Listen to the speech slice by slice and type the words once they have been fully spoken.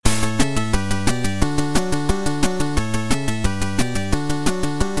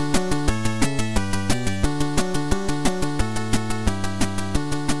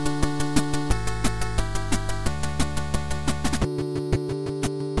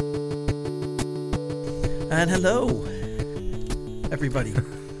And hello, everybody.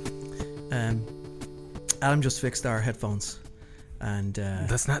 Adam just fixed our headphones, and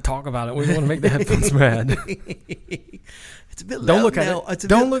let's not talk about it. We don't want to make the headphones mad. It's a bit loud. Don't look at now. it.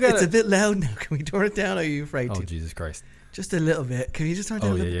 Don't look at it. It's a bit loud now. Can we turn it down? Or are you afraid to? Oh, Jesus Christ! Just a little bit. Can you just turn it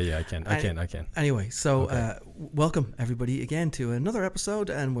down? Oh, a little bit? yeah. I can. Anyway, so Okay. welcome everybody again to another episode,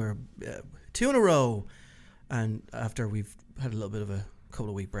 and we're 2 in a row. And after we've had a little bit of a couple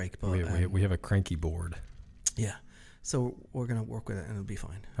of week break, but we have a cranky board. yeah. So we're gonna work with it, and it'll be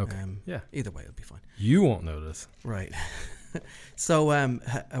fine. Okay. Yeah. Either way, it'll be fine. You won't notice. Right. So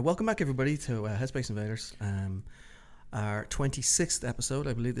welcome back everybody to Headspace Invaders, our 26th episode,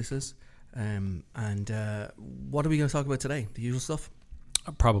 I believe this is. And what are we going to talk about today? The usual stuff?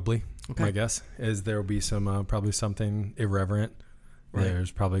 Probably. Okay. My guess is there will be some probably something irreverent. Right.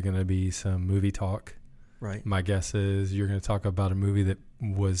 There's probably going to be some movie talk. Right. My guess is you're going to talk about a movie that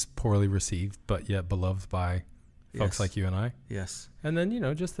was poorly received but yet beloved by folks Yes. like you and I. Yes. And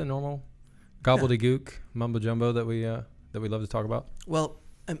then, just the normal gobbledygook, mumbo jumbo that we love to talk about. Well,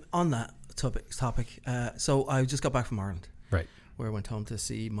 on that topic, so I just got back from Ireland. Right. Where I went home to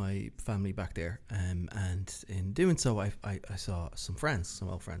see my family back there. And in doing so, I saw some friends, some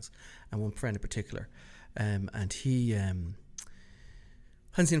old friends, and one friend in particular. And he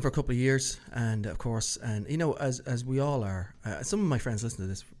hadn't seen him for a couple of years. And of course, as we all are, some of my friends listen to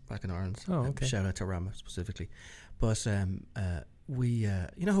this back in Ireland. Oh, okay. Shout out to Rama specifically. But we,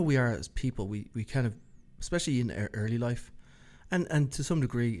 you know how we are as people, we kind of, especially in our early life, and to some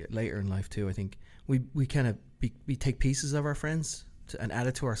degree later in life too, I think we kind of we take pieces of our friends and add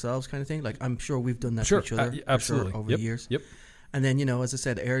it to ourselves, kind of thing. Like I'm sure we've done that to each other, absolutely, over the years. Yep. And then as I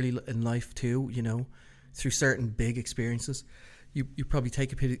said, early in life too, through certain big experiences, you probably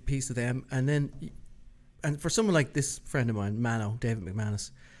take a piece of them, and then and for someone like this friend of mine, David McManus,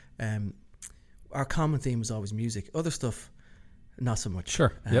 our common theme is always music. Other stuff, not so much.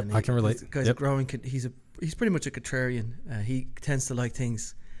 Sure. And I can relate. Guy's Yep. growing. He's pretty much a contrarian. He tends to like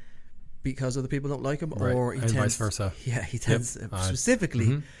things because other people don't like him, Right. or he and tends, vice versa. Yeah, he tends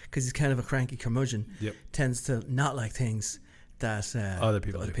specifically because he's kind of a cranky curmudgeon. Yep. Tends to not like things that Other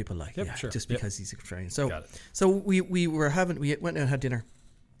people like. Yep, yeah, sure. just Yep. because he's a contrarian. So, Got it. so we went out and had dinner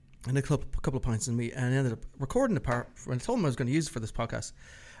and a couple of pints, and ended up recording the part when I told him I was going to use it for this podcast.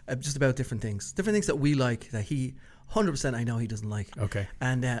 Just about different things that we like that he 100% I know he doesn't like. Okay.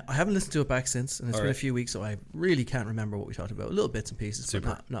 And I haven't listened to it back since, and it's All been a right. few weeks, so I really can't remember what we talked about. Little bits and pieces, Super.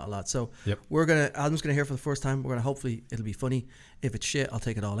 but not a lot. So Yep. Adam's gonna hear for the first time. We're gonna hopefully it'll be funny. If it's shit, I'll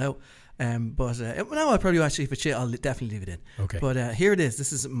take it all out. But no, I'll probably actually if it's shit, I'll definitely leave it in. Okay. But here it is.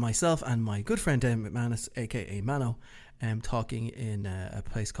 This is myself and my good friend David McManus, aka Mano, talking in a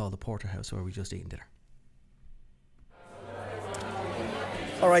place called the Porterhouse where we just eaten dinner.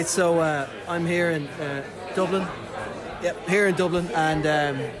 All right, so I'm here in Dublin. Yep, here in Dublin, and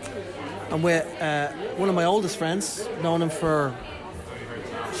I'm with one of my oldest friends. Known him for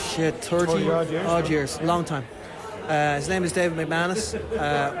 30 odd years, long time. His name is David McManus.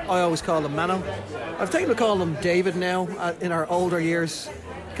 I always call him Mano. I've taken to call him David now in our older years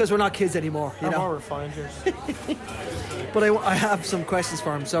because we're not kids anymore. I'm more refined years. But I have some questions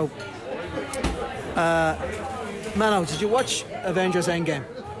for him. So, Mano, did you watch Avengers Endgame?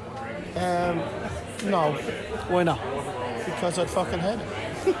 No, Why not? because I'd fucking hate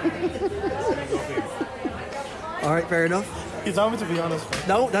it. All right, fair enough. You told me to be honest.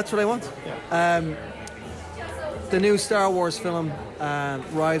 No, that's what I want. Yeah. The new Star Wars film,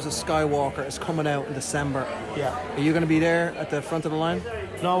 Rise of Skywalker, is coming out in December. Yeah. Are you going to be there at the front of the line?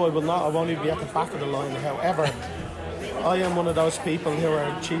 No, I will not. I won't even be at the back of the line. However, I am one of those people who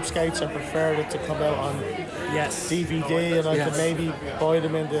are cheapskates and prefer it to come out on Yes. DVD, and I Yes. could maybe buy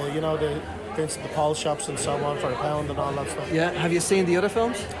them in the Vincent de Paul shops and so on for £1 and all that stuff. Yeah. Have you seen the other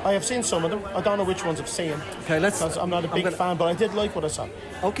films? I have seen some of them. I don't know which ones I've seen Okay, because I'm not a big fan, but I did like what I saw.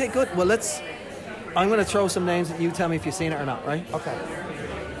 Okay, good. Well, I'm going to throw some names and you tell me if you've seen it or not, right? Okay.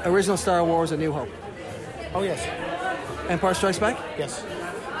 Original Star Wars: A New Hope, Oh yes, Empire Strikes Back, yes.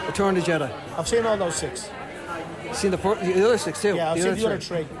 Return of the Jedi. I've seen all those 6. You've seen the other 6 too? Yeah, I've seen the other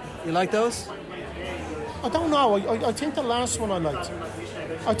 3. You like those? I don't know. I think the last one I liked.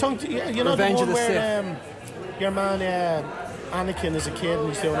 I think Revenge the of one the where your man Anakin is a kid and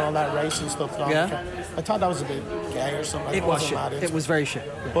he's doing all that racing stuff. Yeah. I thought that was a bit gay or something. It I was wasn't shit. mad into It was very shit.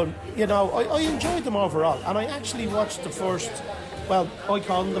 But I enjoyed them overall, and I actually watched the first. Well, I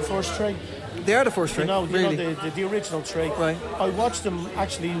call them the first 3. They are the first 3. Really? The original 3. Right. I watched them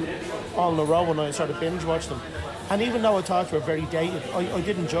actually all in a row, and I sort of binge watched them. And even though I thought they were very dated, I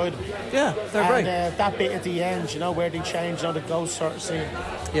did enjoy them. Yeah, they're And great. that bit at the end, where they changed on the ghost sort of scene.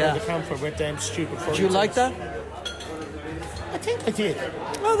 Yeah. Where the camper with them stupid Did you like that? I think I did.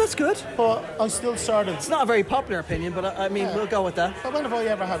 Oh, that's good. But I still sort of... It's not a very popular opinion, but I mean, we'll go with that. But when have I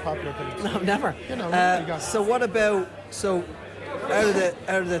ever had popular opinions? No, never. There you go. So what about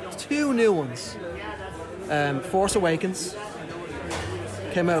out of the two new ones, Force Awakens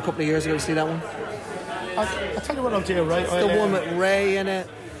came out a couple of years ago. You see that one? I'll tell you what I'll do, right? The one with Rey in it,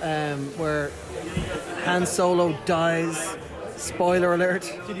 where Han Solo dies. Spoiler alert.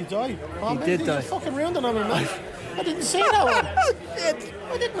 Did he die? Oh, He man, did you die. fucking ruined it on me, man. I didn't see that one. Shit.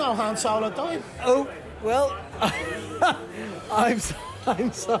 I didn't know Han Solo died. Oh, well, I'm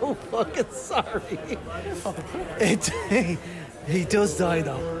so fucking sorry. He does die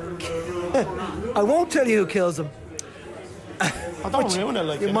though. I won't tell you who kills him. I don't ruin it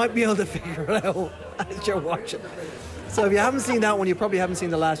like You that. might be able to figure it out as you're watching. So if you haven't seen that one, you probably haven't seen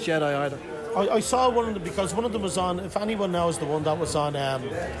The Last Jedi either. I saw one of them because one of them was on. If anyone knows the one that was on.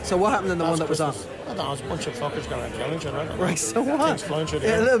 So what happened in the one that was on? I don't know. It was a bunch of fuckers going around killing each other. I don't know. Right, so what? Things flying through the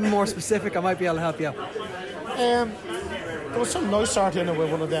Yeah, a air. little bit more specific, I might be able to help you out. There was some nice art in it with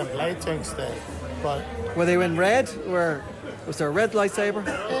one of them blade things there, but Were they in red? Was there a red lightsaber?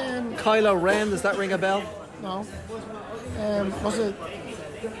 Kylo Ren, does that ring a bell? no.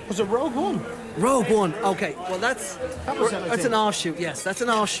 Was it Rogue One? Rogue One. Okay, well that's was it, I that's think. an offshoot. Yes, that's an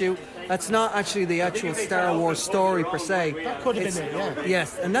offshoot. That's not actually the actual Star Wars story per se. That could have It's- been it, yeah.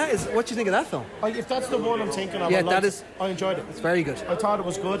 Yes, and that is. What do you think of that film? If that's the one I'm thinking of, Yeah, I enjoyed it. It's very good. I thought it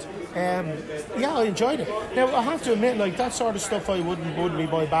was good. Yeah, I enjoyed it. Now I have to admit, like that sort of stuff, I wouldn't be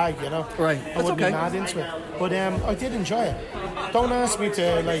my bag, Right, I that's wouldn't okay. be mad into it. But I did enjoy it. Don't ask me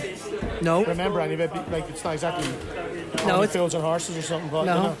to No, remember any of it. Like it's not exactly No, it's- fields and horses or something. But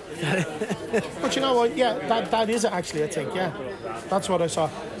no. But you know what? Yeah, that is it actually. I think. Yeah, that's what I saw.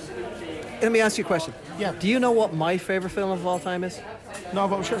 Let me ask you a question. Yeah. Do you know what my favorite film of all time is? No,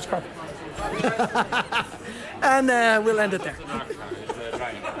 but I'm sure it's crap. And we'll end it there.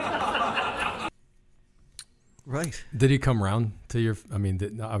 Right. Did he come around to your? I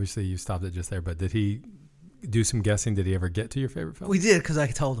mean, obviously you stopped it just there, but did he do some guessing? Did he ever get to your favorite film? We did because I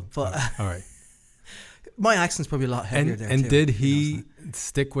told him, but All right. my accent's probably a lot heavier there. And too. did He knows he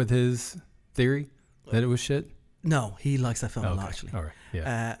stick with his theory that it was shit? that. No, he likes that film a lot Okay. actually. All right.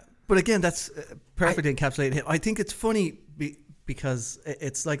 Yeah. But again, that's perfectly encapsulated him. I think it's funny because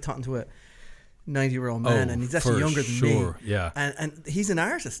it's like talking to a 90-year-old man, and he's actually for younger than sure. me. Yeah. And he's an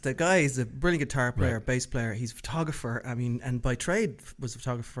artist. The guy is a brilliant guitar player, Right. bass player. He's a photographer. I mean, and by trade was a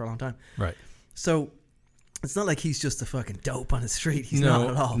photographer for a long time. Right. So it's not like he's just a fucking dope on the street. He's No,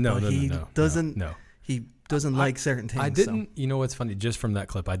 not at all. no, but no, he no, doesn't. no. He doesn't like certain things. I so- didn't. You know what's funny? Just from that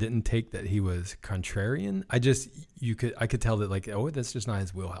clip, I didn't take that he was contrarian. I could tell that that's just not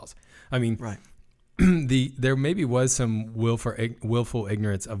his wheelhouse. I mean, Right. there maybe was some willful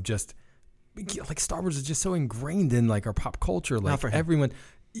ignorance of just like Star Wars is just so ingrained in like our pop culture. Like for him. everyone,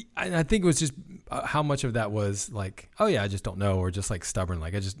 I think it was just how much of that was like, oh yeah, I just don't know, or just like stubborn.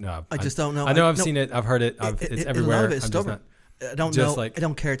 Like I just don't know. I know I've seen it. I've heard it. It's everywhere. A lot of it is I'm just stubborn. not- I don't just know. like- I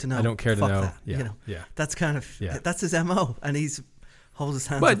don't care to know. I don't care to Fuck know. That, Yeah, You know. yeah. That's kind of that's his MO, and he's holds his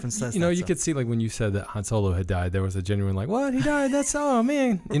hands But up and says you know, that, you so. could see like when you said that Han Solo had died, there was a genuine like, "What? He died? That's oh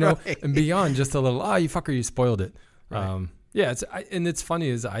man," you know, Right. and beyond just a little, "Oh, you fucker, you spoiled it." Right. Yeah, and it's funny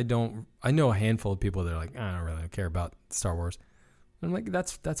is I know a handful of people that are like, I don't really care about Star Wars. And I'm like,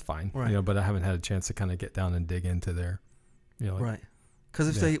 that's fine, Right. you know, but I haven't had a chance to kind of get down and dig into their, you know, like, Right. Because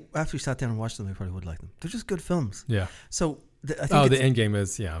if Yeah. they after we sat down and watched them, we probably would like them. They're just good films. yeah. So I think Oh, it's, the end game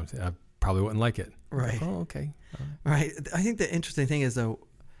is I probably wouldn't like it. Right. Oh, okay. right. I think the interesting thing is though,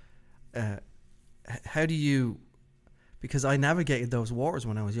 how do you? Because I navigated those waters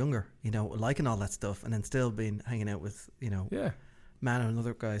when I was younger, you know, liking all that stuff, and then still being hanging out with, you know, Yeah. Man and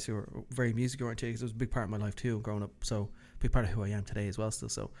other guys who are very music oriented. Because it was a big part of my life too, growing up. So big part of who I am today as well. Still,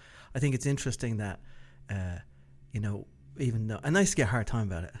 so I think it's interesting that, you know, even though, and I used to get a hard time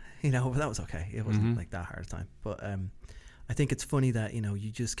about it, you know, but that was okay. It wasn't like that hard a time. But I think it's funny that, you know,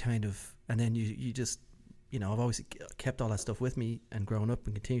 you just kind of, and then you just, you know, I've always kept all that stuff with me and grown up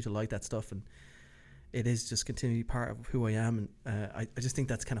and continue to like that stuff, and it is just continually part of who I am. And I just think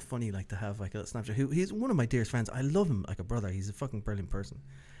that's kind of funny, like to have like a Snapchat. He's one of my dearest friends. I love him like a brother. He's a fucking brilliant person.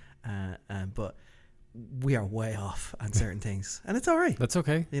 But we are way off on certain things, and it's all right. That's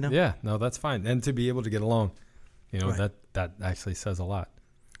okay. You know? Yeah, no, that's fine. And to be able to get along, you know, Right. that actually says a lot.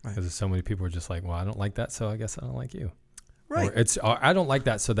 Right. Because so many people are just like, well, I don't like that, so I guess I don't like you. Right. Or I don't like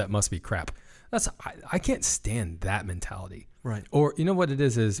that, so that must be crap. I can't stand that mentality. Right. Or you know what it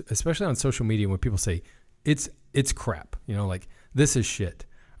is especially on social media when people say it's crap, like this is shit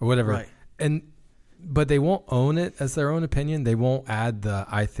or whatever. Right. But they won't own it as their own opinion. They won't add the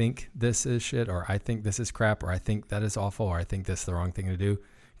I think this is shit, or I think this is crap, or I think that is awful, or I think this is the wrong thing to do.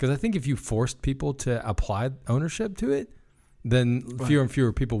 Because I think if you forced people to apply ownership to it, then fewer and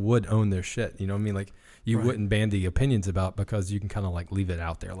fewer people would own their shit. You know what I mean? Like you wouldn't bandy opinions about, because you can kind of like leave it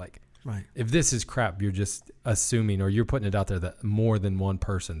out there. Like if this is crap, you're just assuming, or you're putting it out there that more than one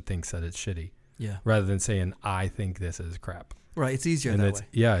person thinks that it's shitty. Yeah. Rather than saying, I think this is crap. Right. It's easier that way.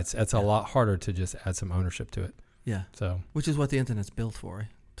 Yeah. It's a lot harder to just add some ownership to it. Yeah. So, which is what the internet's built for,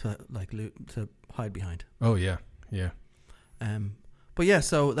 to hide behind. Oh yeah. Yeah. But yeah,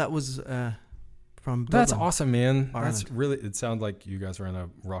 so that was, from Dublin, that's awesome, man. Ireland. That's really, it sounded like you guys were in a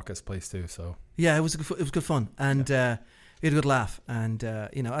raucous place too. So yeah, it was good fun. And, we had a good laugh, and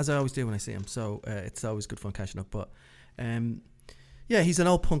as I always do when I see him. So it's always good fun catching up. But yeah, he's an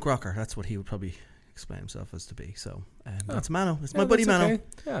old punk rocker. That's what he would probably explain himself as to be. So that's Mano. It's my buddy Mano. Okay.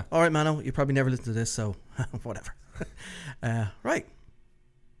 Yeah. All right, Mano. You probably never listen to this, so whatever. Right.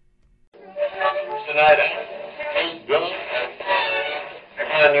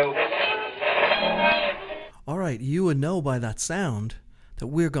 All right, you would know by that sound that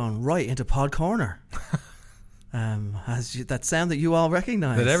we're gone right into Pod Corner. That sound that you all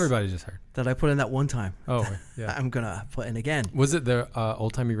recognize, that everybody just heard, that I put in that one time. Oh yeah. I'm gonna put in again. Was it the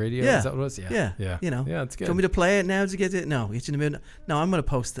old timey radio? Yeah. Is that what it was? Yeah. Yeah. Yeah, it's good. Do you want me to play it now to get it? No, it's in the middle. No, I'm gonna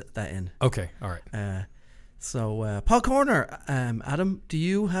post that in. Okay. All right. So Pod Corner. Adam, do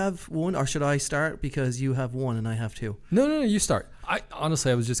you have one, or should I start, because you have one and I have two? No. You start. I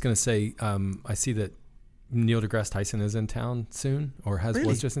honestly, I was just gonna say, I see that Neil deGrasse Tyson is in town soon, or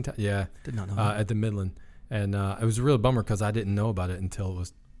was just in town. Yeah. Did not know that. At the Midland. And it was a real bummer, because I didn't know about it until it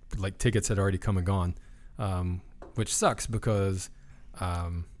was like tickets had already come and gone, which sucks, because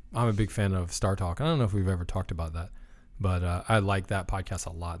I'm a big fan of Star Talk. I don't know if we've ever talked about that, but I like that podcast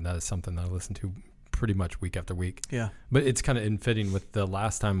a lot, and that is something that I listen to pretty much week after week. Yeah. But it's kind of in fitting with the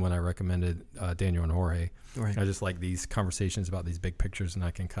last time when I recommended Daniel and Jorge. Right. I just like these conversations about these big pictures, and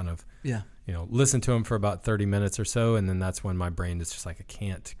I can kind of listen to them for about 30 minutes or so, and then that's when my brain is just like, I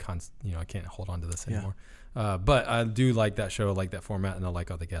can't hold on to this anymore. But I do like that show, I like that format, and I like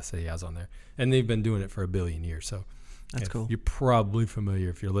all the guests that he has on there. And they've been doing it for 1 billion years. So that's cool. You're probably familiar,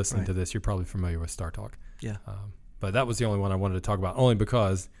 if you're listening to this, you're probably familiar with Star Talk. Yeah. But that was the only one I wanted to talk about, only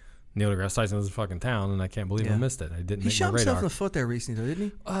because Neil deGrasse Tyson was in fucking town, and I can't believe I missed it. I didn't. He shot my radar. himself in the foot there recently, though, didn't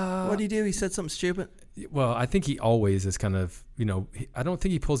he? What did he do? He said something stupid. Well, I think he always is kind of, I don't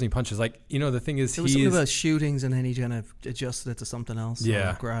think he pulls any punches. Like, the thing is, it was something about shootings, and then he kind of adjusted it to something else on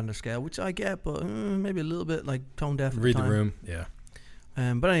a grander scale, which I get, but maybe a little bit like tone deaf. Read the room, yeah.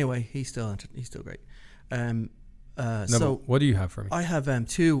 But anyway, he's still great. So what do you have for me? I have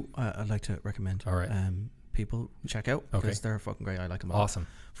two I'd like to recommend. All right. People check out, because they're fucking great. I like them all. Awesome.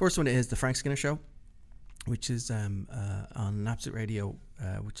 First one is the Frank Skinner Show, which is on Absolute Radio,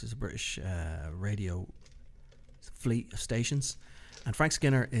 which is a British radio fleet of stations. And Frank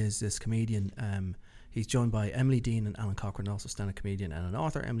Skinner is this comedian. He's joined by Emily Dean and Alan Cochrane, also stand-up comedian and an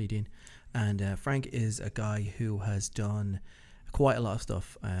author, Emily Dean. And Frank is a guy who has done quite a lot of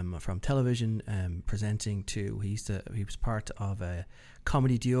stuff, from television, presenting to, he was part of a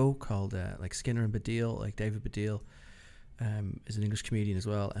comedy duo called like Skinner and Baddiel. Like David Baddiel is an English comedian as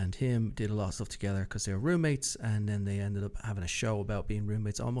well, and him did a lot of stuff together because they were roommates, and then they ended up having a show about being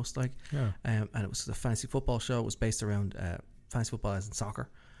roommates, almost like. And it was a fantasy football show. It was based around fantasy football as in soccer,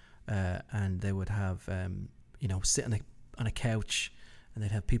 and they would have sit on a couch, and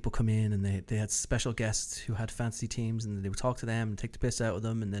they'd have people come in, and they had special guests who had fantasy teams, and they would talk to them and take the piss out of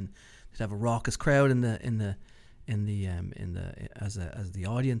them, and then they'd have a raucous crowd as the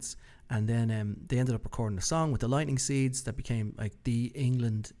audience, and then they ended up recording a song with the Lightning Seeds that became like the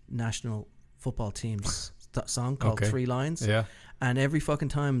England national football team's song called Three Lines. Yeah. And every fucking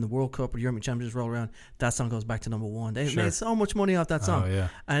time the World Cup or the European Championships roll around, that song goes back to number one. They made so much money off that song. Oh, yeah.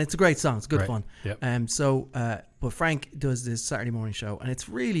 And it's a great song. It's good fun. Yep. But Frank does this Saturday morning show, and it's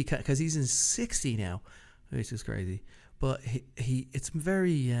really, because he's in 60 now, which is crazy. But it's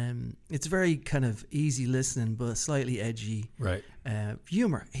very kind of easy listening, but slightly edgy. Right.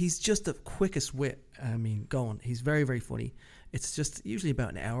 Humor. He's just the quickest wit. Going. He's very, very funny. It's just usually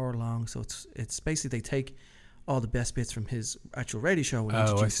about an hour long, so it's basically they take all the best bits from his actual radio show and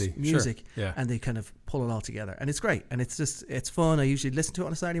introduce music, and they kind of pull it all together, and it's great, and it's fun. I usually listen to it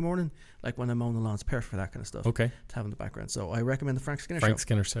on a Saturday morning, like when I'm mowing the lawn. It's perfect for that kind of stuff. Okay. To have in the background. So I recommend the Frank Skinner Show. Frank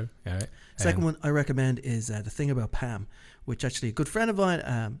Skinner Show. All right. Second one I recommend is The Thing About Pam, which actually a good friend of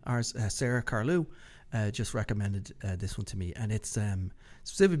mine, ours, Sarah Carlew, just recommended this one to me, and it's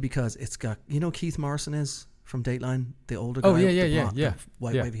specifically because it's got, you know, Keith Morrison is from Dateline, the older guy. Oh, yeah, with yeah, the yeah, blonde, yeah. the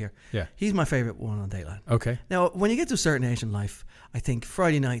white Yeah. wavy hair. Yeah. He's my favorite one on Dateline. Okay. Now, when you get to a certain age in life, I think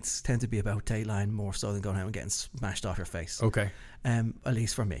Friday nights tend to be about Dateline more so than going out and getting smashed off your face. Okay. At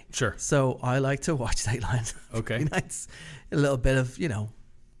least for me. Sure. So I like to watch Dateline. Okay. Friday nights, a little bit of, you know,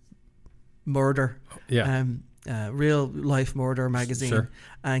 murder. Yeah. Real life murder magazine. Sure.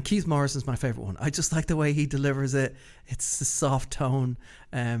 And Keith Morrison's my favorite one. I just like the way he delivers it. It's a soft tone.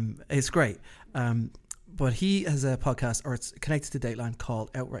 It's great. But he has a podcast, or it's connected to Dateline,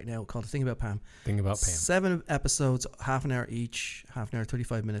 called out right now, called The Thing About Pam. Thing About Pam. 7 episodes, half an hour each, half an hour,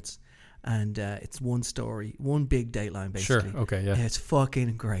 35 minutes. And it's one story, one big Dateline, basically. Sure. Okay. Yeah. It's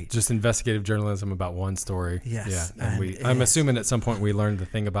fucking great. Just investigative journalism about one story. Yes, Yeah. And and I'm assuming at some point we learned the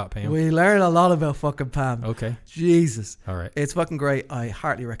thing about Pam. We learn a lot about fucking Pam. Okay. Jesus. All right. It's fucking great. I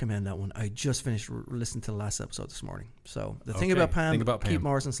heartily recommend that one. I just finished listening to the last episode this morning. So The Thing About Pam, Thing About Pam. Keith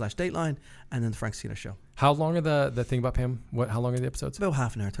Morrison / Dateline, and then the Frank Sinatra Show. How long are the thing about Pam? How long are the episodes? It's about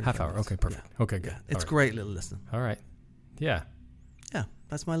half an hour, 35 Half hour. minutes. Okay. Perfect. Yeah. Okay. Good. Yeah. It's All right. great little listening. All right. Yeah. Yeah.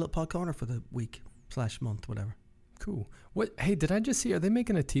 That's my little pod corner for the week / month, whatever. Cool. What? Hey, did I just see? Are they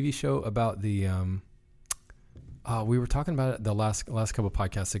making a TV show about the? We were talking about it the last couple of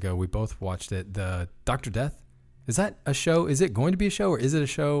podcasts ago. We both watched it. The Dr. Death. Is that a show? Is it going to be a show, or is it a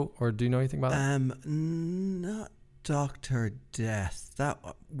show, or do you know anything about that? Not Dr. Death. That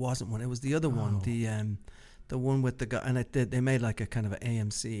wasn't one. It was the other one. The one with the guy, and they made like a kind of an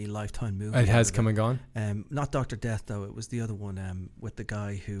AMC Lifetime movie. It has come and gone. Not Dr. Death though. It was the other one with the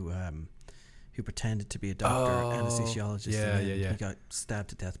guy who pretended to be a doctor, anesthesiologist. Yeah, and then yeah. he got stabbed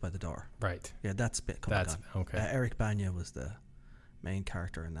to death by the door. Right. Yeah, that's a bit. That's gone. okay. Eric Bana was the main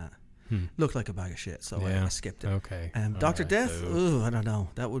character in that. Hmm. Looked like a bag of shit, so I skipped it. Okay. Dr. All right, Death, so- I don't know.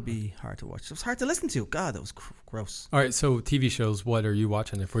 That would be hard to watch. It was hard to listen to. God, that was gross. All right. So TV shows. What are you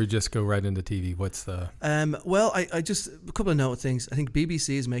watching? If we just go right into TV, what's the? Well, I just a couple of note things. I think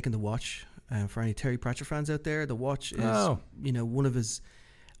BBC is making The Watch. For any Terry Pratchett fans out there, The Watch is one of his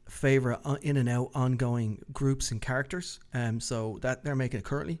favorite in and out ongoing groups and characters. So that they're making it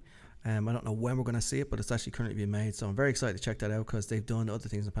currently. I don't know when we're going to see it, but it's actually currently being made. So I'm very excited to check that out because they've done other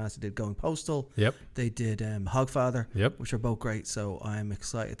things in the past. They did Going Postal. Yep. They did Hogfather. Yep. Which are both great. So I'm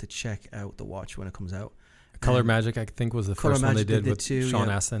excited to check out The Watch when it comes out. Color Magic, I think, was the Color first one they Magic did they with did too, Sean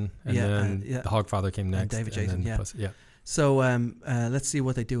yeah. Astin, and Yeah, then the Hogfather came next. David and Jason, then yeah. yeah. So let's see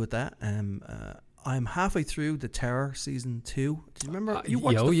what they do with that. I'm halfway through The Terror season 2. Do you remember? You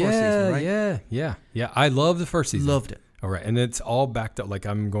watched the first season, right? Yeah. I love the first season. Loved it. All right, and it's all backed up. Like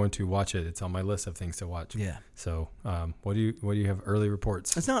I'm going to watch it. It's on my list of things to watch. Yeah. So, what do you have early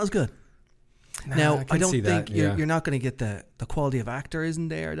reports? It's not as good. Nah, Now, can I don't see think that, you're not going to get the quality of actor isn't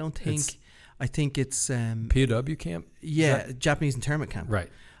there. I don't think. I think it's POW camp. Japanese internment camp. Right.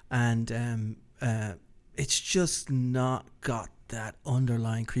 And it's just not got that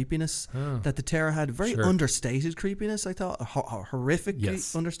underlying creepiness that The Terror had. Very understated creepiness, I thought.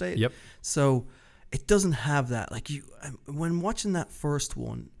 Horrifically understated. Yep. So it doesn't have that. Like when watching that first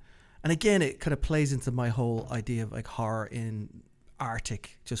one, and again, it kind of plays into my whole idea of like horror in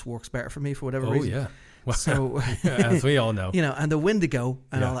Arctic just works better for me for whatever reason. Oh yeah. Well, So as we all know, and the Wendigo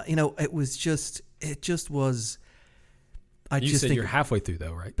and all that. It just was. You said you're halfway through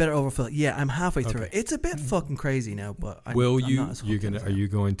though, right? Better overfill. Yeah, I'm halfway through it. Okay. It's a bit fucking crazy now, but I'm Will not you? as hooked in as Are you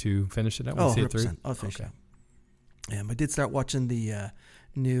going to finish it out? Oh, See it through? 100%. I'll finish it. I did start watching the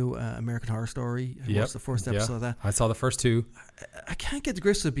new American Horror Story. I watched the first episode of that. I saw the first 2. I can't get to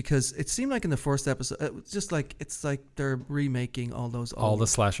grips with it because it seemed like in the first episode, it was just like it's like they're remaking all those all the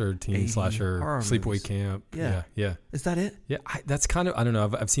slasher, teen slasher, sleepaway movies. camp. Yeah. Yeah. Is that it? Yeah, that's kind of, I don't know.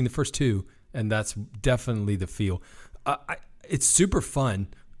 I've seen the first 2, and that's definitely the feel. It's super fun.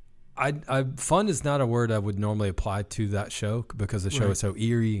 Fun is not a word I would normally apply to that show because the show is so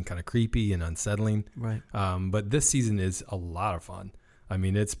eerie and kind of creepy and unsettling. Right. But this season is a lot of fun. I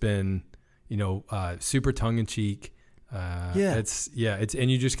mean, it's been, super tongue in cheek. It's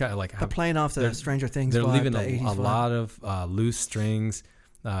and you just kind of like they're playing off the Stranger Things. They're vibe, leaving the a 80s vibe. lot of loose strings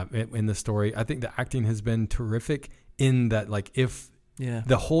in the story. I think the acting has been terrific in that, like, if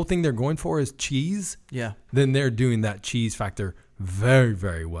the whole thing they're going for is cheese, then they're doing that cheese factor very,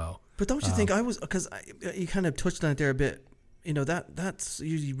 very well. But don't you think because you kind of touched on it there a bit, that's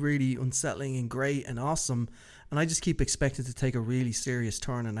usually really unsettling and great and awesome, and I just keep expecting to take a really serious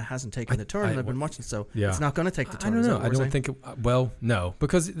turn, and it hasn't taken the turn, and I've been watching, so it's not going to take the turn. I don't know. I don't think no,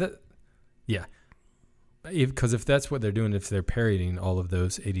 because because if that's what they're doing, if they're parodying all of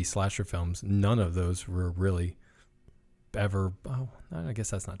those 80s slasher films, none of those were really ever. Oh, I guess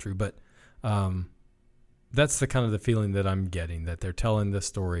that's not true, but that's the kind of the feeling that I'm getting, that they're telling this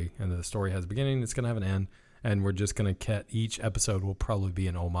story, and the story has a beginning, it's going to have an end, and we're just going to each episode will probably be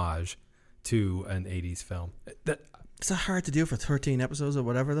an homage to an 80s film. Is that hard to do for 13 episodes or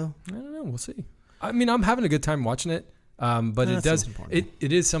whatever, though? I don't know. We'll see. I mean, I'm having a good time watching it, but it does.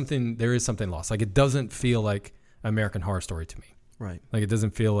 It is something. There is something lost. Like, it doesn't feel like American Horror Story to me. Right. Like, it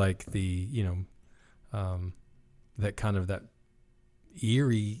doesn't feel like the that kind of that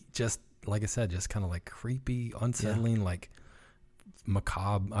eerie, just like I said, just kind of like creepy, unsettling, like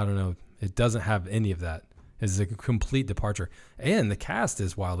macabre. I don't know. It doesn't have any of that. It's a complete departure, and the cast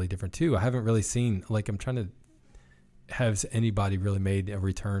is wildly different too. I haven't really seen, like, I'm trying to. Has anybody really made a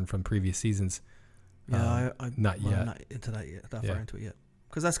return from previous seasons? Yeah, not yet. Not into that yet. That far into it yet,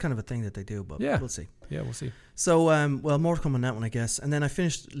 because that's kind of a thing that they do. But we'll see. Yeah, we'll see. So, well, more to come on that one, I guess. And then I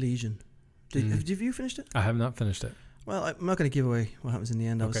finished Legion. Have you finished it? I have not finished it. Well, I'm not going to give away what happens in the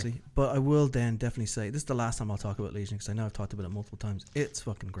end, obviously. But I will then definitely say this is the last time I'll talk about Legion, because I know I've talked about it multiple times. It's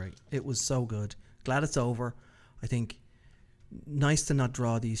fucking great. It was so good. Glad it's over. I think nice to not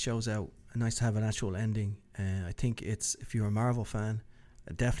draw these shows out. Nice to have an actual ending. I think it's, if you're a Marvel fan,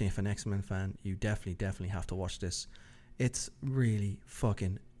 definitely if an X-Men fan, you definitely have to watch this. It's really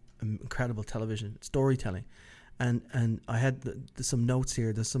fucking incredible television storytelling, and I had some notes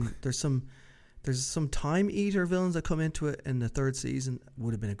here. There's some Time Eater villains that come into it in the third season.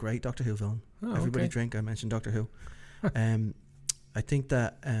 Would have been a great Doctor Who villain. Everybody drink. I mentioned Doctor Who. I think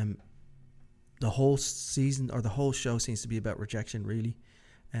that the whole season or the whole show seems to be about rejection, really.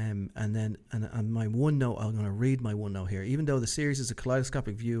 And my one note, I'm going to read my one note here. Even though the series is a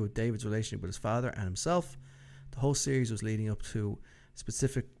kaleidoscopic view of David's relationship with his father and himself, the whole series was leading up to a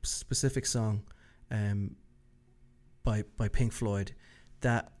specific song by Pink Floyd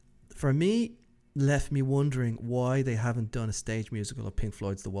that, for me, left me wondering why they haven't done a stage musical of Pink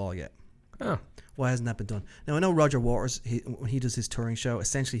Floyd's The Wall yet. Oh. Why hasn't that been done? Now, I know Roger Waters, when he does his touring show,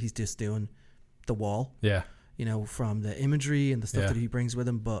 essentially he's just doing The Wall. Yeah. You know, from the imagery and the stuff that he brings with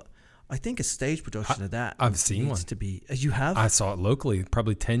him. But I think a stage production of that I've seen needs one. to be, as you have. I saw it locally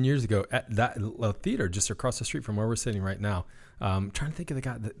probably 10 years ago at that theater just across the street from where we're sitting right now. Trying to think of the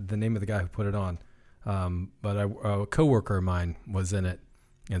guy, the name of the guy who put it on. But a coworker of mine was in it,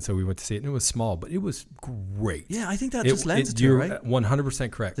 and so we went to see it, and it was small, but it was great. Yeah, I think that just lends it to it, right?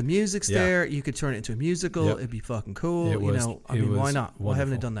 100% correct. The music's there. You could turn it into a musical. It'd be fucking cool. Why not? Why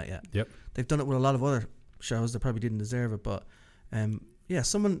haven't they done that yet? Yep. They've done it with a lot of other shows that probably didn't deserve it, but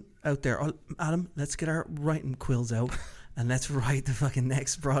someone out there, Adam, let's get our writing quills out and let's write the fucking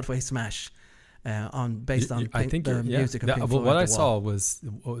next Broadway smash based on the music of Pink Floyd. What I saw was,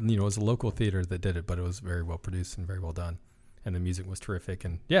 it was a local theater that did it, but it was very well produced and very well done, and the music was terrific.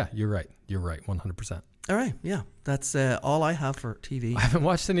 And you're right, 100%. All right, that's all I have for TV. I haven't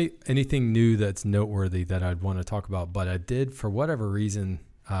watched anything new that's noteworthy that I'd want to talk about, but I did, for whatever reason,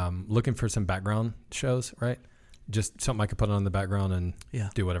 looking for some background shows, right? Just something I could put on in the background and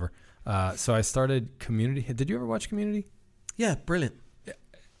do whatever. So I started Community. Did you ever watch Community? Yeah, brilliant.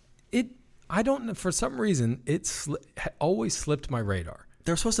 I don't know, for some reason, always slipped my radar.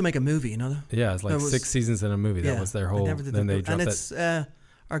 They were supposed to make a movie, you know? Yeah, it's like 6 seasons in a movie. That was their whole. Then they dropped it. And it's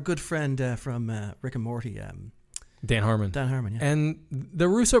our good friend from Rick and Morty, Dan Harmon. Yeah. And the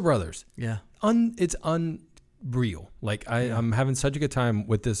Russo brothers. Yeah. It's unreal. Like, I'm having such a good time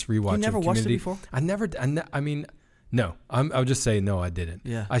with this rewatch. You never of watched Community. it before? No. I'll just say no, I didn't.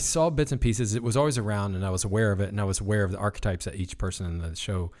 Yeah. I saw bits and pieces. It was always around, and I was aware of it, and I was aware of the archetypes that each person in the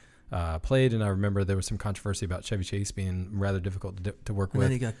show played. And I remember there was some controversy about Chevy Chase being rather difficult to work with.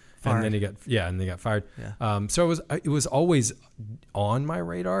 And then he got fired. And then he got fired. Yeah. So it was always on my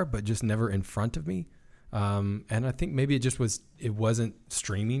radar, but just never in front of me. And I think maybe it wasn't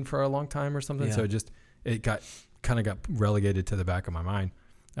streaming for a long time or something. So it got relegated to the back of my mind.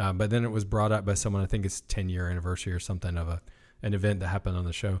 But then it was brought up by someone, I think it's 10-year anniversary or something of an event that happened on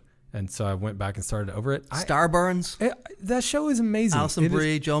the show. And so I went back and started over it. Starburns. That show is amazing. Alison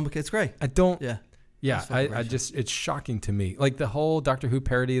Brie, Joel McHale. It's great. I don't. Yeah. Yeah. It's shocking to me. Like the whole Doctor Who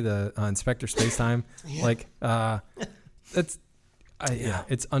parody, the Inspector Spacetime.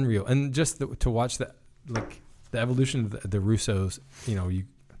 It's unreal. And just to watch the evolution of the Russos,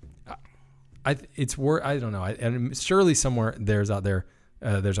 I don't know. And surely somewhere there's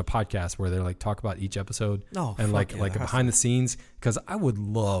a podcast where they're like talk about each episode behind the scenes, because I would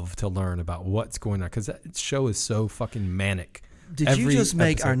love to learn about what's going on, because that show is so fucking manic. Did you just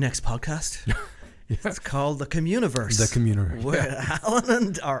make our next podcast? It's called The Communiverse. The Communiverse. Where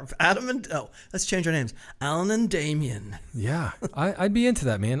Adam and let's change our names. Alan and Damien. Yeah, I'd be into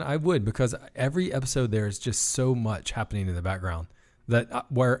that, man. I would, because every episode there is just so much happening in the background that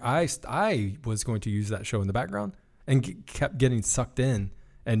where I was going to use that show in the background and kept getting sucked in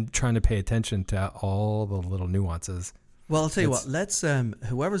and trying to pay attention to all the little nuances. Well, I'll tell you what. Let's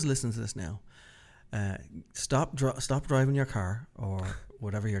whoever's listening to this now, stop driving your car or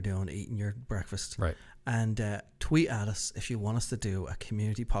whatever you're doing, eating your breakfast, right? And tweet at us if you want us to do a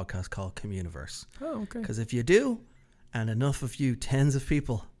community podcast called Communiverse. Oh, okay. Because if you do, and enough of you, tens of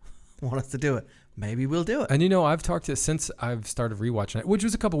people, want us to do it, maybe we'll do it. And I've talked to since I've started rewatching it, which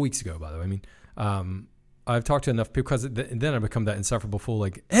was a couple weeks ago, by the way. I mean, I've talked to enough people because then I become that insufferable fool.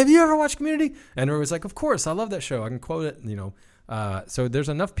 Like, have you ever watched Community? And everyone's like, of course, I love that show. I can quote it. So there's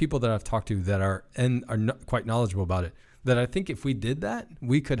enough people that I've talked to that are not quite knowledgeable about it. That I think if we did that,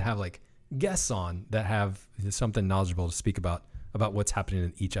 we could have like guests on that have something knowledgeable to speak about what's happening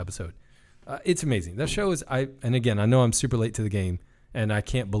in each episode. It's amazing. That show is and again, I know I'm super late to the game, and I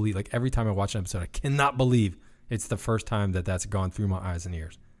can't believe, like, every time I watch an episode, I cannot believe it's the first time that's gone through my eyes and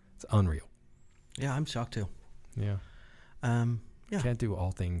ears. It's unreal. Yeah, I'm shocked too. Yeah. Yeah. Can't do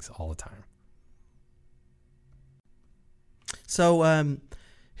all things all the time. So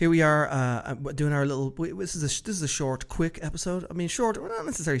here we are doing our little. This is a short, quick episode. I mean, short, well, not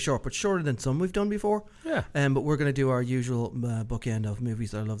necessarily short, but shorter than some we've done before. Yeah. But we're going to do our usual bookend of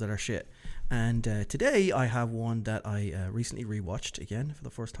movies that I love that are shit. And today I have one that I recently rewatched again for the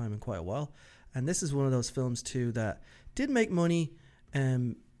first time in quite a while. And this is one of those films too that did make money,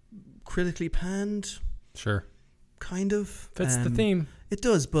 critically panned. Sure. Kind of. Fits the theme. It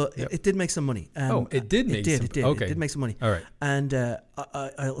does, but it did make some money. It did make some money. It did. Okay. It did make some money. All right. And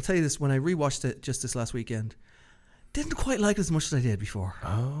I'll tell you this, when I rewatched it just this last weekend, didn't quite like it as much as I did before.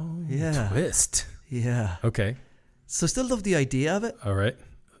 Oh, yeah. Twist. Yeah. Okay. So still love the idea of it. All right.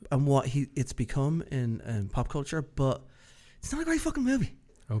 And what it's become in pop culture, but it's not a great fucking movie.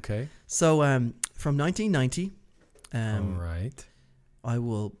 Okay. So from 1990. All right.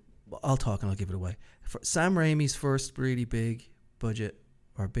 I'll talk and I'll give it away. For Sam Raimi's first really big budget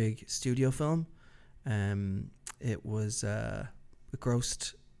or big studio film, it was it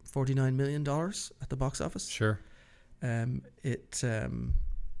grossed $49 million at the box office. Sure.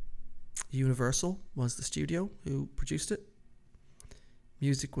 Universal was the studio who produced it.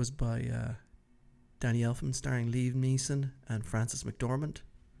 Music was by Danny Elfman, starring Liam Neeson and Frances McDormand.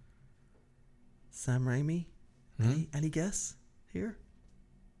 Sam Raimi. Any guess here?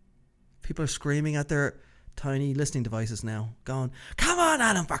 People are screaming at their tiny listening devices now, going, "Come on,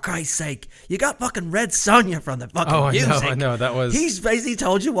 Adam, for Christ's sake. You got fucking Red Sonja from the fucking music. I know. That was... He's basically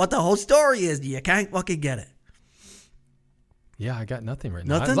told you what the whole story is. You can't fucking get it." Yeah, I got nothing right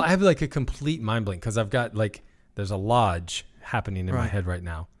now. Nothing? I have like a complete mind blank because I've got like, there's a lodge happening in my head right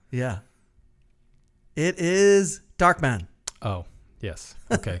now. Yeah. It is Darkman. Oh, yes.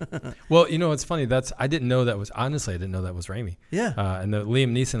 Okay. Well, it's funny. I didn't know that was Raimi. Yeah. And the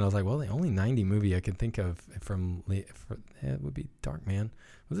Liam Neeson, I was like, well, the only 90 movie I can think of it would be Darkman.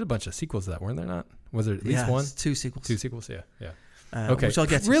 Was there a bunch of sequels to that, weren't there not? Was there at least one? Two sequels. Two sequels, yeah. Okay. Which I'll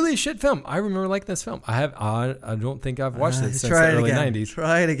get to. Really shit film. I remember liking this film. I don't think I've watched it since the early 90s.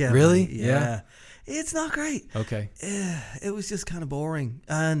 Try it again. Really? Buddy. Yeah. It's not great. Okay. It was just kind of boring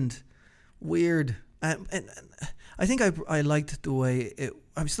and weird. And I think I liked the way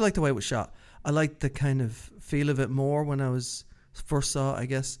I still like the way it was shot. I liked the kind of feel of it more when I first saw it, I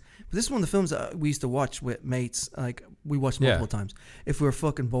guess. But this is one of the films that we used to watch with mates. Like, we watched multiple times. If we were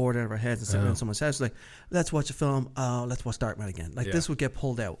fucking bored out of our heads and sitting around someone's house, like, let's watch a film. Let's watch Darkman again. Like, this would get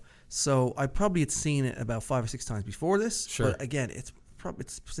pulled out. So I probably had seen it about 5 or 6 times before this. Sure. But again, it's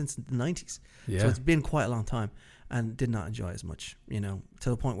since the 90s. Yeah. So it's been quite a long time. And did not enjoy it as much, to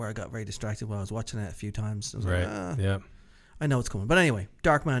the point where I got very distracted while I was watching it a few times. I was like, yeah. I know it's coming. But anyway,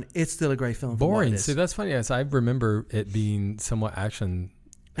 Darkman, it's still a great film. Boring. See, that's funny. Yes, I remember it being somewhat action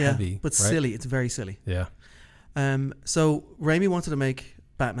heavy. But silly. It's very silly. Yeah. So Raimi wanted to make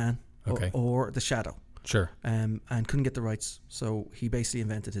Batman or The Shadow. Sure. And couldn't get the rights. So he basically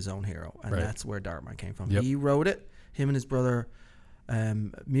invented his own hero. And that's where Darkman came from. Yep. He wrote it, him and his brother.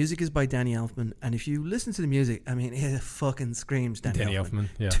 Music is by Danny Elfman, and if you listen to the music, I mean, it fucking screams Danny Elfman.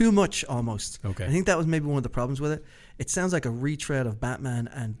 Yeah. Too much almost. Okay. I think that was maybe one of the problems with it. It sounds like a retread of Batman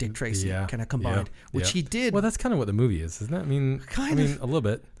and Dick Tracy kind of combined, which he did. Well, that's kind of what the movie is, isn't it? I mean, a little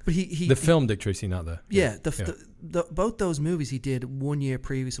bit. But he the film Dick Tracy, not the the both those movies he did 1 year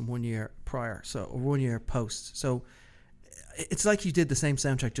previous and 1 year prior, so or 1 year post. So it's like you did the same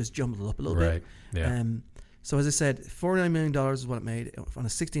soundtrack, just jumbled it up a little bit. Right. Yeah. So as I said, $49 million is what it made on a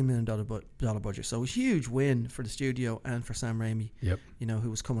 $16 million budget. So a huge win for the studio and for Sam Raimi, who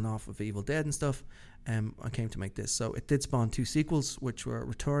was coming off of Evil Dead and stuff, and came to make this. So it did spawn 2 sequels, which were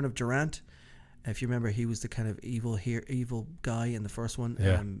Return of Durant If you remember, he was the kind of evil guy in the first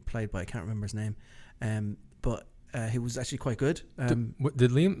one, played by, I can't remember his name, but he was actually quite good.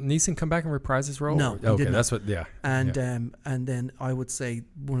 Did Liam Neeson come back and reprise his role? No, okay, that's what. Yeah, and then I would say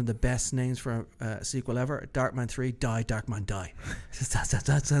one of the best names for a sequel ever: Darkman 3, Die Darkman Die.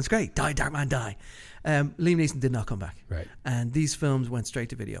 that sounds great. Die Darkman Die. Liam Neeson did not come back, right? And these films went straight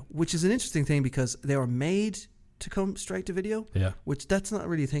to video, which is an interesting thing because they were made to come straight to video. Yeah, which that's not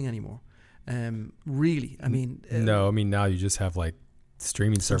really a thing anymore. Really, I mean, no, I mean now you just have like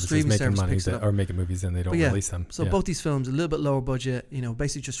streaming services making money or making movies and they don't release them. So both these films a little bit lower budget, you know,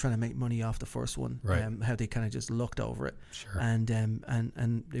 basically just trying to make money off the first one. Right. How they kind of just looked over it. Sure.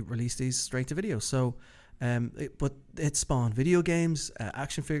 And they released these straight to video. So but it spawned video games,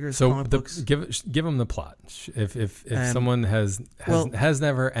 action figures, comic books. Give them the plot. If someone has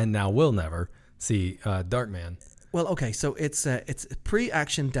never and now will never see Darkman. Well, okay, so it's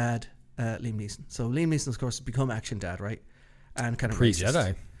pre-action dad Liam Neeson. So Liam Neeson, of course, has become action dad, right? And kind of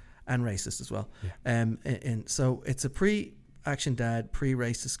pre-Jedi and racist as well. Yeah. And so it's a pre-action dad,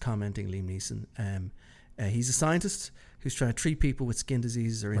 pre-racist commenting Liam Neeson. He's a scientist who's trying to treat people with skin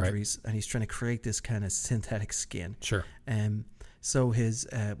diseases or injuries, and he's trying to create this kind of synthetic skin. Sure. So his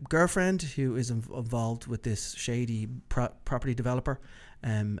girlfriend, who is involved with this shady property developer,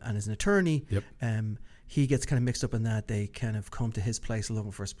 and is an attorney. Yep. He gets kind of mixed up in that. They kind of come to his place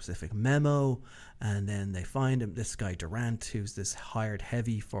looking for a specific memo, and then they find him, this guy Durant, who's this hired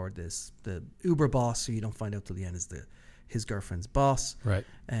heavy for the Uber boss, who you don't find out till the end is his girlfriend's boss. Right.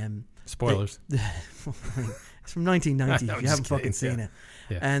 Spoilers. It's from 1990. If you haven't fucking seen it.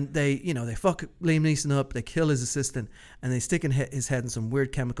 Yeah. And they fuck Liam Neeson up. They kill his assistant, and they stick his head in some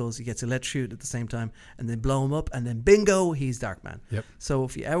weird chemicals. He gets electrocuted at the same time, and they blow him up. And then bingo, he's Darkman. Yep. So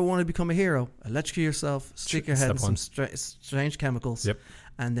if you ever want to become a hero, electrocute yourself, stick your head in some strange chemicals,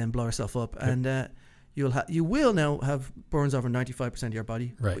 and then blow yourself up. Yep. And you will now have burns over 95% of your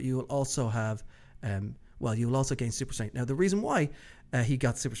body. Right. But you will also have you will also gain super strength. Now, the reason why he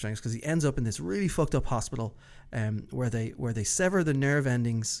got super strength is because he ends up in this really fucked up hospital where they sever the nerve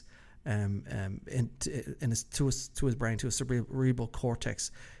endings to his brain, to his cerebral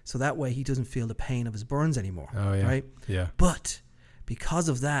cortex, so that way he doesn't feel the pain of his burns anymore. Oh yeah. Right? Yeah. But because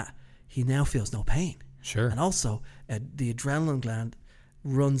of that, he now feels no pain. Sure. And also, the adrenaline gland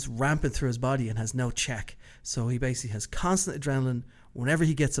runs rampant through his body and has no check. So he basically has constant adrenaline whenever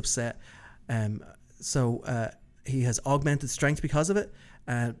he gets upset. So he has augmented strength because of it,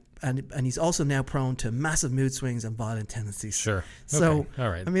 and he's also now prone to massive mood swings and violent tendencies. Sure. So, okay. All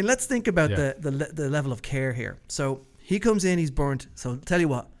right. I mean, let's think about the level of care here. So he comes in, he's burnt. So tell you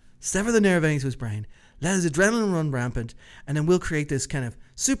what, sever the nerve endings to his brain, let his adrenaline run rampant, and then we'll create this kind of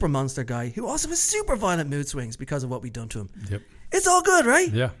super monster guy who also has super violent mood swings because of what we've done to him. Yep. It's all good,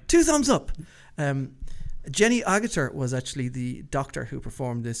 right? Yeah. 2 thumbs up. Jenny Agutter was actually the doctor who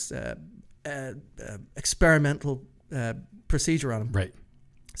performed this experimental procedure on him. Right.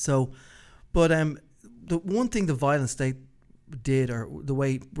 So, but the one thing the violence they did, or the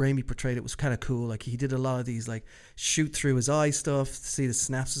way Raimi portrayed it, was kind of cool. Like, he did a lot of these like shoot through his eye stuff to see the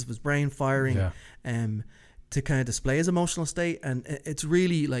synapses of his brain firing, to kind of display his emotional state. And it's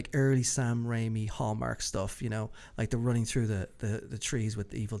really like early Sam Raimi Hallmark stuff, you know, like the running through the trees with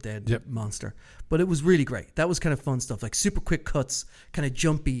the Evil Dead monster. But it was really great. That was kind of fun stuff, like super quick cuts, kind of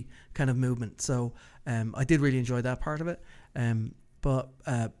jumpy kind of movement. So I did really enjoy that part of it.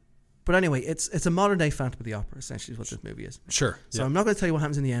 But anyway, it's a modern day Phantom of the Opera, essentially, is what this movie is. Sure. So I'm not going to tell you what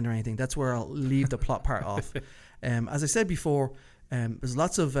happens in the end or anything. That's where I'll leave the plot part off. As I said before, there's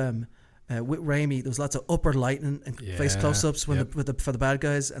lots of with Raimi, there's lots of upper lighting and face close-ups for the bad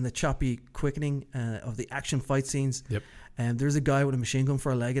guys, and the choppy quickening of the action fight scenes. Yep. There's a guy with a machine gun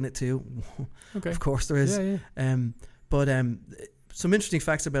for a leg in it too. Okay. Of course there is. Yeah. But some interesting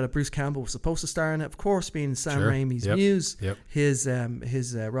facts about it. Bruce Campbell was supposed to star in it, of course, being Sam Raimi's muse. Yep. His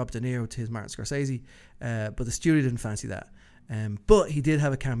Robert De Niro to his Martin Scorsese, but the studio didn't fancy that. But he did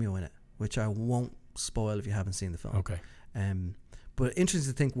have a cameo in it, which I won't spoil if you haven't seen the film. Okay. But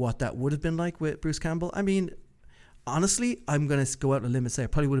interesting to think what that would have been like with Bruce Campbell. I mean, honestly, I'm going to go out on a limb and say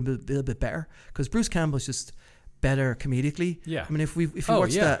it probably would have been a little bit better, because Bruce Campbell is just better comedically. Yeah. I mean, if you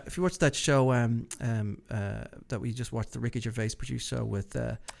watch that show that we just watched, the Ricky Gervais produced show with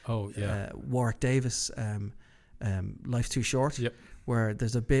Warwick Davis, Life's Too Short. Yep. Where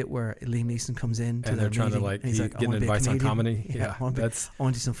there's a bit where Liam Neeson comes in and they're trying to like getting advice on comedy. I want to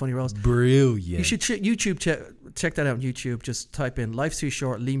do some funny roles. Brilliant. You should check that out on YouTube. Just type in Life's Too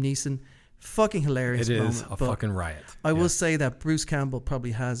Short, Liam Neeson. Fucking hilarious. It is a fucking riot. I will say that Bruce Campbell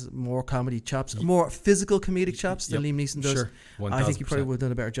probably has more comedy chops, more physical comedic chops than Liam Neeson does. Sure. 1,000%. I think he probably would have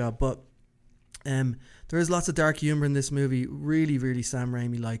done a better job. But There is lots of dark humor in this movie. Really, really Sam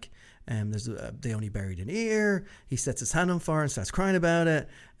Raimi like. They only buried an ear. He sets his hand on fire and starts crying about it.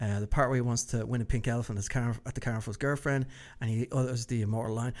 The part where he wants to win a pink elephant at the carnival for his girlfriend, and he utters the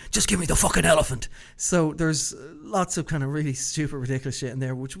immortal line, "Just give me the fucking elephant." So there's lots of kind of really stupid, ridiculous shit in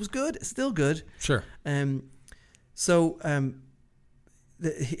there, which was good. It's still good. Sure.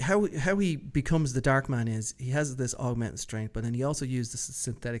 How he becomes the Dark Man is he has this augmented strength, but then he also used this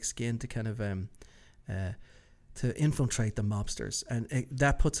synthetic skin to kind of to infiltrate the mobsters, and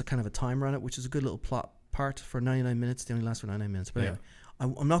that puts a kind of a timer on it, which is a good little plot part for 99 minutes. They only last for 99 minutes, but anyway,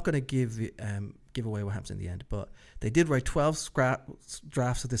 I'm not going to give away what happens in the end. But they did write 12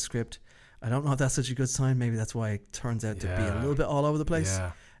 drafts of this script. I don't know if that's such a good sign. Maybe that's why it turns out to be a little bit all over the place.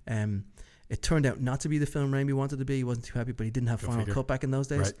 It turned out not to be the film Raimi wanted to be. He wasn't too happy, but he didn't have Final Cut back in those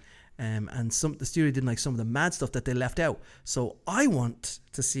days. Right. And the studio didn't like some of the mad stuff that they left out. So I want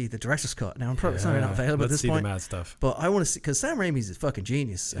to see the director's cut. Now, I'm probably sorry not available at this point. Let's see the mad stuff. But I want to see, because Sam Raimi's a fucking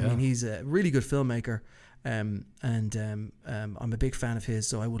genius. I mean, he's a really good filmmaker. I'm a big fan of his.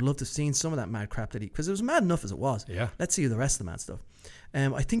 So I would love to have seen some of that mad crap that because it was mad enough as it was. Yeah. Let's see the rest of the mad stuff.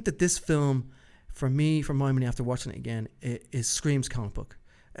 I think that this film, for my money, after watching it again, it screams comic book.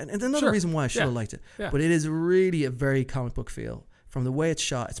 And another reason why I should have liked it. Yeah. But it is really a very comic book feel. From the way it's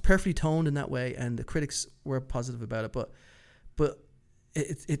shot, it's perfectly toned in that way, and the critics were positive about it. But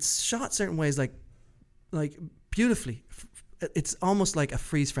it's shot certain ways, like beautifully. It's almost like a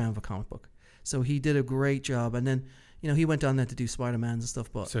freeze frame of a comic book. So he did a great job, and then he went on there to do Spider-Man and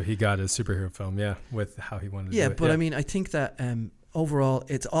stuff. But so he got his superhero film, with how he wanted to do it. But I mean, I think that overall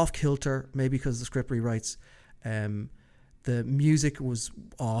it's off kilter, maybe because the script rewrites. The music was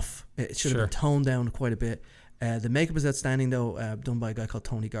off. It should have been toned down quite a bit. The makeup is outstanding, though, done by a guy called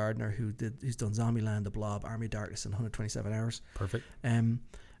Tony Gardner, who's done Zombieland, The Blob, Army of Darkness, and 127 Hours. Perfect. And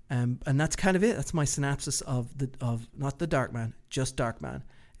that's kind of it. That's my synopsis of not the Dark Man, just Dark Man.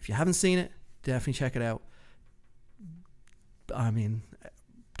 If you haven't seen it, definitely check it out. I mean,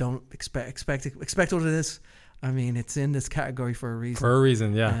 don't expect what it is. I mean, it's in this category for a reason. For a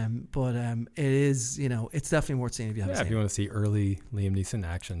reason, yeah. But it is, it's definitely worth seeing if you haven't seen it. If you want to see early Liam Neeson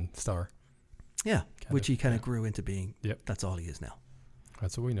action star. Yeah, which he kind of grew into being. Yep. That's all he is now.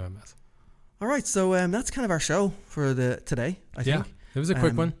 That's what we know him as. All right, so that's kind of our show for today, I think. It was a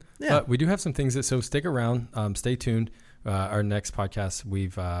quick one. Yeah. But we do have some things so stick around, stay tuned. Our next podcast,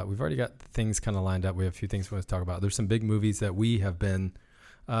 we've already got things kind of lined up. We have a few things we want to talk about. There's some big movies that we have been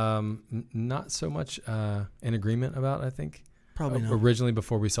not so much in agreement about, I think. Probably not. Originally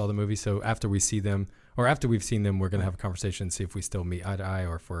before we saw the movie. So after we see them, or after we've seen them, we're going to have a conversation and see if we still meet eye to eye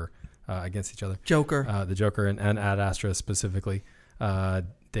or if we're against each other. The Joker and Ad Astra specifically.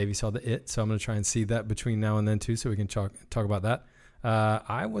 Davey saw the so I'm going to try and see that between now and then too, so we can talk about that.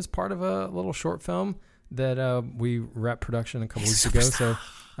 I was part of a little short film that we wrapped production a couple weeks ago.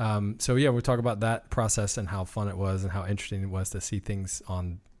 So we'll talk about that process and how fun it was and how interesting it was to see things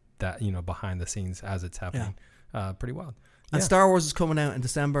on that, behind the scenes as it's happening. Pretty wild. And Star Wars is coming out in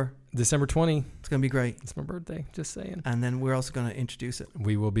December 20. It's going to be great. It's my birthday, just saying. And then we're also going to introduce it.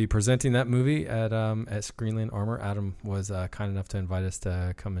 We will be presenting that movie at Screenland Armor. Adam was kind enough to invite us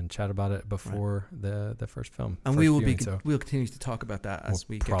to come and chat about it before the first film. And we'll continue to talk about that as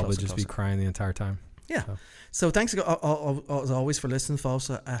we get closer. Probably just be crying the entire time. Yeah. So thanks as always for listening. Follow us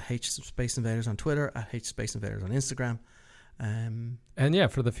at H Space Invaders on Twitter, at H Space Invaders on Instagram. And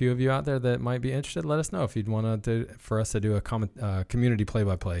for the few of you out there that might be interested, let us know if you'd want for us to do a community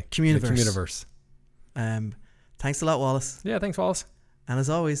play-by-play. Communiverse. Thanks a lot, Wallace. Yeah, thanks, Wallace. And as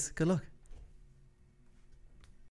always, good luck.